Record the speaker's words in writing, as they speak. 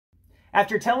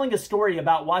After telling a story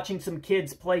about watching some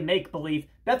kids play make-believe,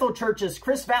 Bethel Church's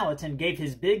Kris Vallotton gave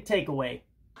his big takeaway.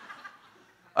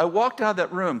 I walked out of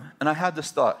that room and I had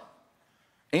this thought.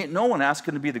 Ain't no one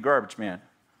asking to be the garbage man.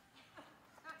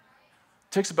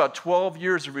 It takes about 12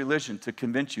 years of religion to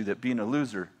convince you that being a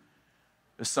loser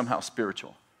is somehow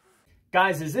spiritual.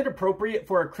 Guys, is it appropriate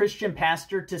for a Christian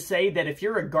pastor to say that if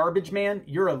you're a garbage man,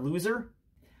 you're a loser?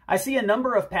 I see a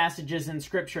number of passages in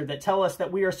Scripture that tell us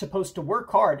that we are supposed to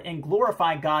work hard and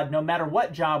glorify God no matter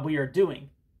what job we are doing.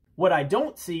 What I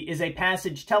don't see is a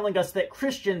passage telling us that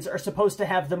Christians are supposed to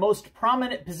have the most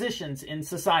prominent positions in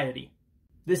society.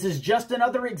 This is just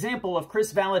another example of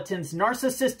Kris Vallotton's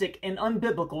narcissistic and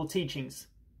unbiblical teachings.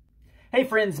 Hey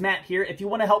friends, Matt here. If you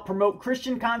want to help promote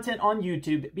Christian content on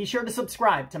YouTube, be sure to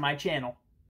subscribe to my channel.